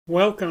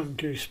Welcome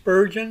to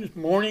Spurgeon's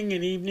Morning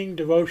and Evening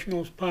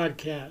Devotionals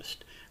Podcast.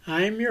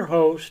 I am your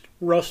host,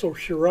 Russell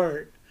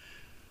Sherrard.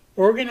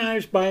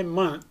 Organized by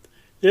month,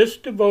 this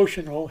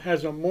devotional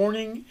has a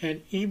morning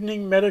and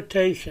evening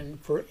meditation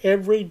for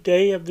every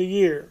day of the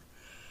year.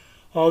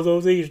 Although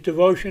these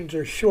devotions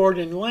are short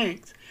in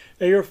length,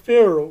 they are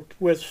filled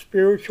with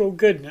spiritual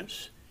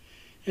goodness.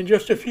 In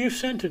just a few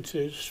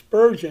sentences,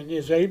 Spurgeon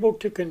is able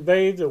to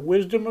convey the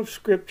wisdom of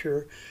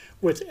Scripture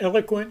with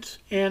eloquence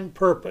and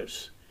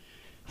purpose.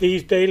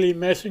 These daily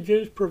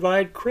messages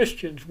provide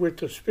Christians with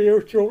the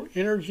spiritual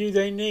energy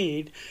they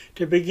need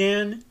to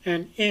begin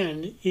and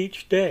end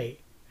each day.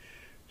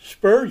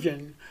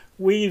 Spurgeon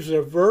weaves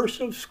a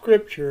verse of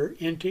Scripture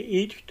into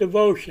each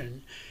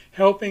devotion,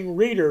 helping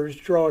readers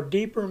draw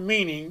deeper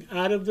meaning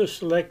out of the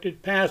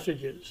selected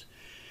passages.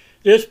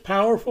 This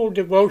powerful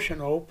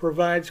devotional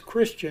provides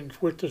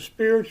Christians with the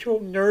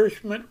spiritual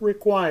nourishment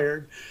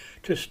required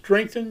to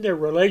strengthen their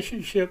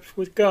relationships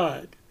with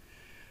God.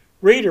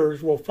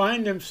 Readers will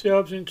find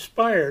themselves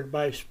inspired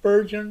by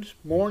Spurgeon's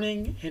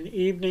morning and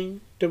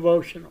evening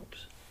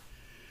devotionals.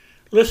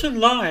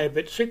 Listen live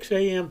at 6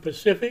 a.m.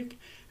 Pacific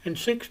and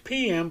 6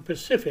 p.m.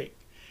 Pacific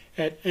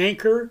at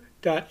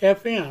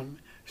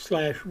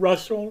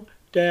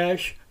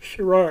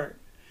anchor.fm/Russell-Sherrard.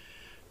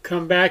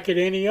 Come back at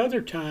any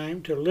other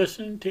time to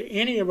listen to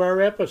any of our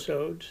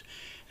episodes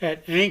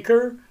at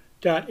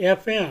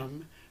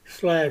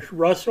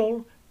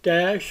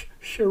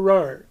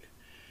anchor.fm/Russell-Sherrard.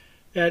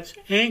 That's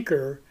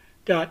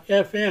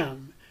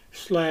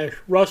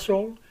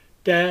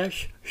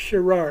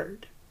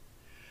anchor.fm/Russell-Sherrard.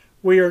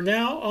 We are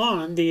now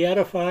on the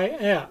Edify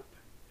app.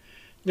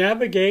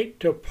 Navigate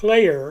to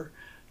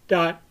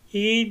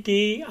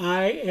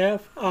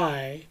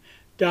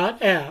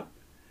player.edifi.app,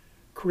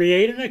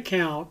 create an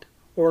account,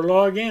 or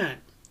log in.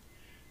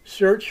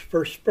 Search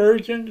for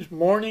Spurgeon's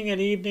Morning and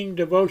Evening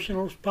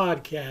Devotionals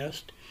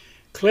Podcast,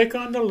 click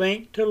on the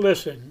link to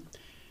listen,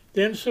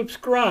 then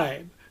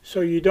subscribe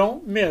so you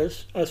don't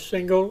miss a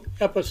single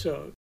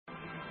episode.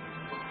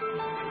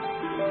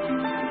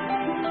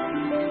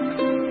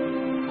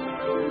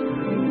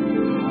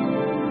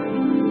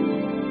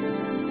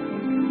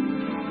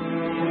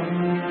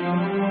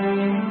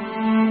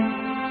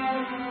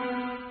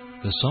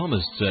 The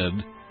psalmist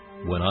said,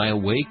 "When I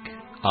awake,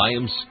 I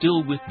am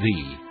still with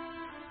Thee."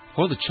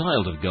 For the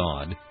child of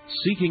God,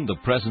 seeking the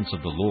presence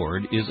of the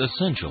Lord is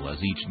essential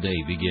as each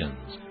day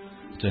begins.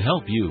 To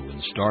help you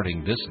in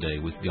starting this day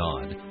with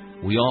God,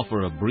 we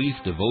offer a brief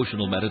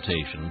devotional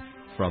meditation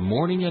from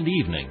morning and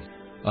evening,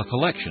 a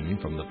collection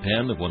from the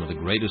pen of one of the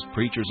greatest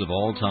preachers of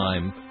all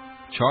time,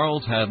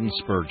 Charles Haddon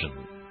Spurgeon.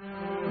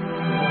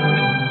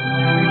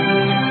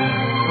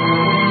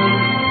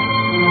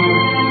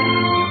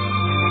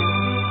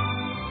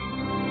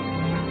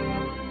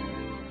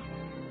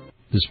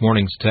 This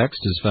morning's text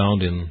is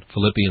found in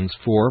Philippians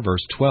 4,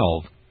 verse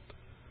 12.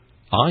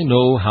 I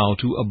know how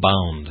to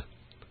abound.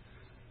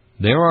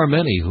 There are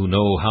many who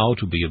know how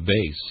to be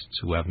abased,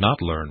 who have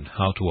not learned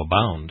how to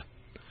abound.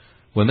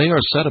 When they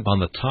are set upon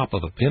the top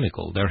of a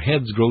pinnacle, their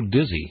heads grow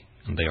dizzy,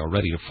 and they are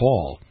ready to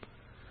fall.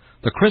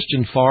 The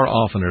Christian far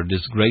oftener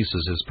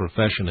disgraces his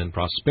profession in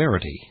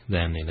prosperity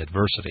than in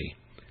adversity.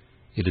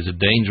 It is a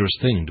dangerous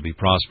thing to be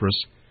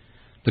prosperous.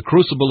 The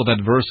crucible of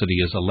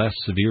adversity is a less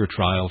severe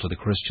trial to the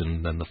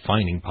Christian than the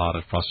fining pot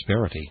of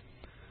prosperity.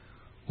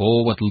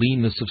 Oh, what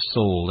leanness of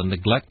soul and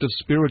neglect of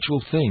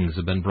spiritual things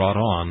have been brought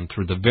on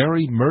through the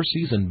very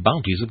mercies and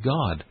bounties of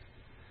God.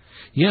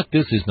 Yet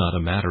this is not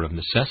a matter of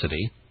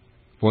necessity,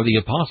 for the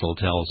Apostle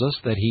tells us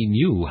that he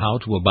knew how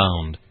to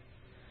abound.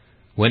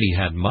 When he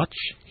had much,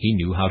 he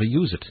knew how to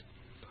use it.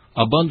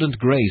 Abundant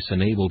grace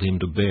enabled him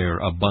to bear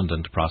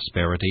abundant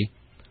prosperity.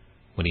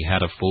 When he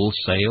had a full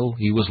sail,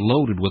 he was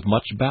loaded with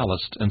much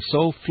ballast, and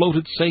so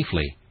floated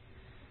safely.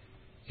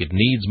 It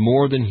needs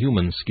more than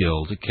human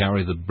skill to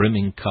carry the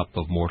brimming cup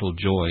of mortal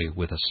joy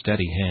with a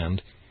steady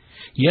hand.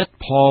 Yet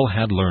Paul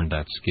had learned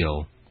that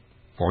skill,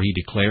 for he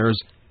declares,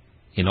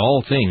 "In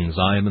all things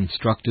I am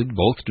instructed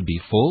both to be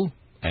full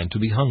and to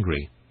be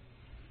hungry."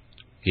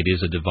 It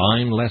is a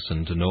divine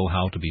lesson to know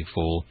how to be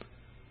full,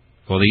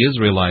 for the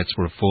Israelites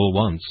were full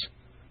once,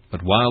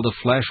 but while the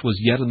flesh was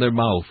yet in their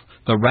mouth,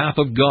 the wrath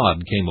of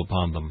God came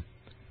upon them.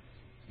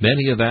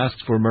 Many have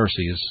asked for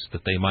mercies,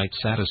 that they might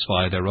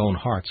satisfy their own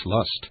heart's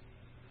lust.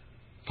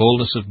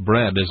 Fullness of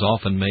bread is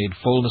often made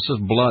fullness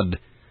of blood,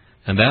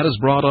 and that has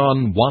brought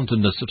on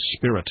wantonness of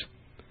spirit.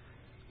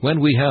 When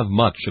we have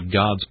much of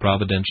God's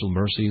providential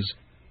mercies,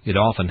 it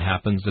often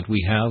happens that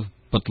we have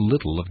but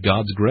little of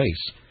God's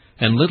grace,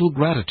 and little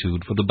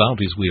gratitude for the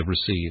bounties we have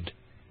received.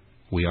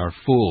 We are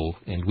full,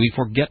 and we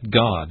forget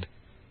God.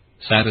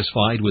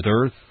 Satisfied with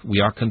earth, we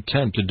are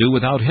content to do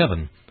without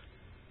heaven.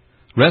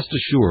 Rest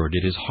assured,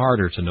 it is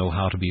harder to know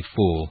how to be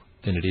full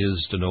than it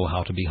is to know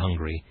how to be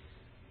hungry.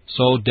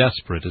 So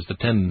desperate is the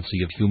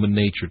tendency of human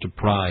nature to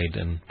pride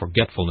and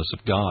forgetfulness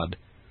of God.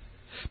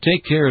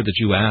 Take care that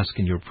you ask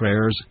in your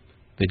prayers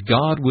that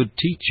God would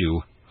teach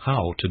you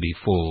how to be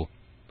full.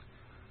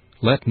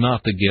 Let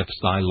not the gifts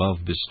thy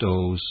love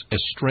bestows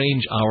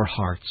estrange our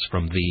hearts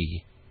from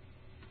thee.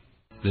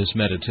 This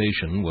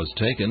meditation was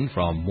taken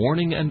from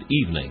Morning and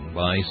Evening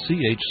by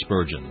C.H.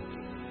 Spurgeon.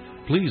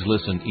 Please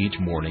listen each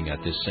morning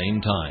at this same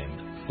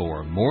time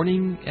for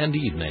Morning and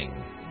Evening.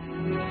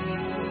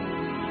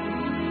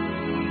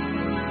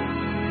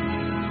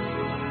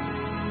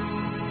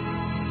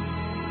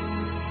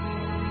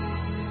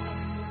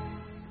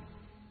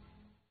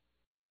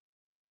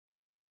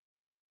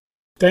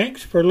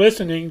 Thanks for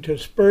listening to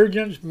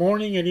Spurgeon's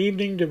Morning and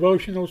Evening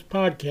Devotionals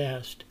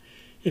podcast.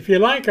 If you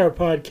like our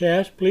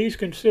podcast, please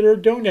consider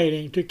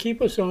donating to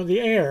keep us on the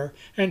air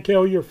and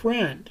tell your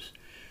friends.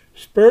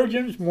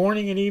 Spurgeon's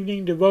Morning and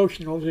Evening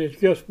Devotionals is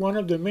just one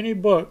of the many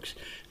books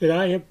that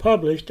I have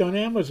published on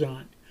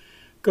Amazon.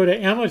 Go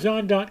to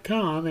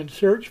Amazon.com and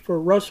search for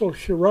Russell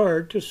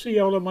Sherrard to see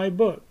all of my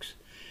books.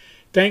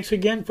 Thanks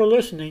again for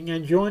listening,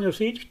 and join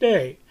us each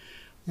day,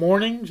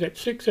 mornings at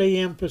 6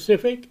 a.m.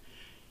 Pacific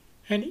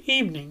and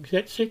evenings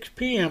at 6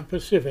 p.m.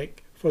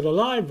 Pacific for the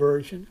live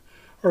version,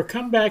 or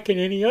come back at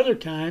any other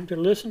time to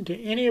listen to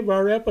any of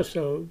our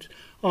episodes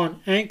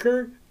on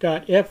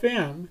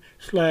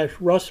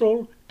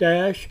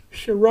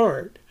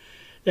anchor.fm/Russell-Sherrard.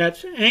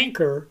 That's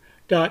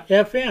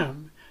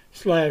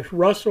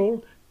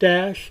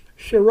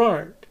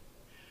anchor.fm/Russell-Sherrard.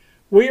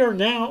 We are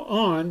now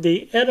on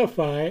the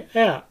Edify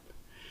app.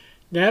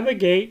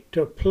 Navigate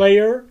to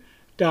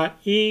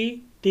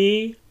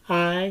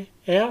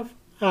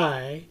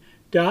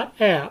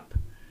player.edifi.app.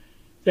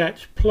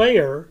 That's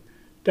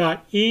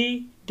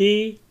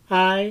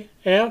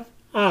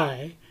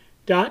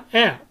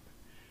player.edifi.app.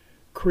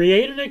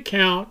 Create an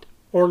account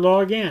or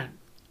log in.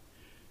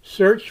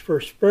 Search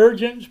for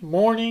Spurgeon's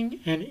Morning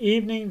and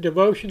Evening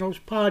Devotionals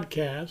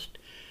podcast.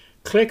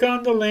 Click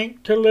on the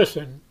link to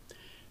listen.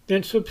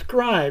 Then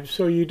subscribe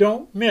so you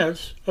don't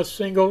miss a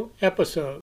single episode.